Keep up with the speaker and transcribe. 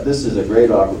This is a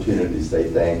great opportunity to say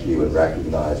thank you and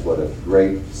recognize what a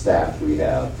great staff we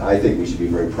have. I think we should be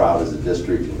very proud as a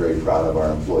district and very proud of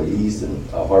our employees, and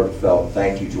a heartfelt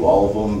thank you to all of them.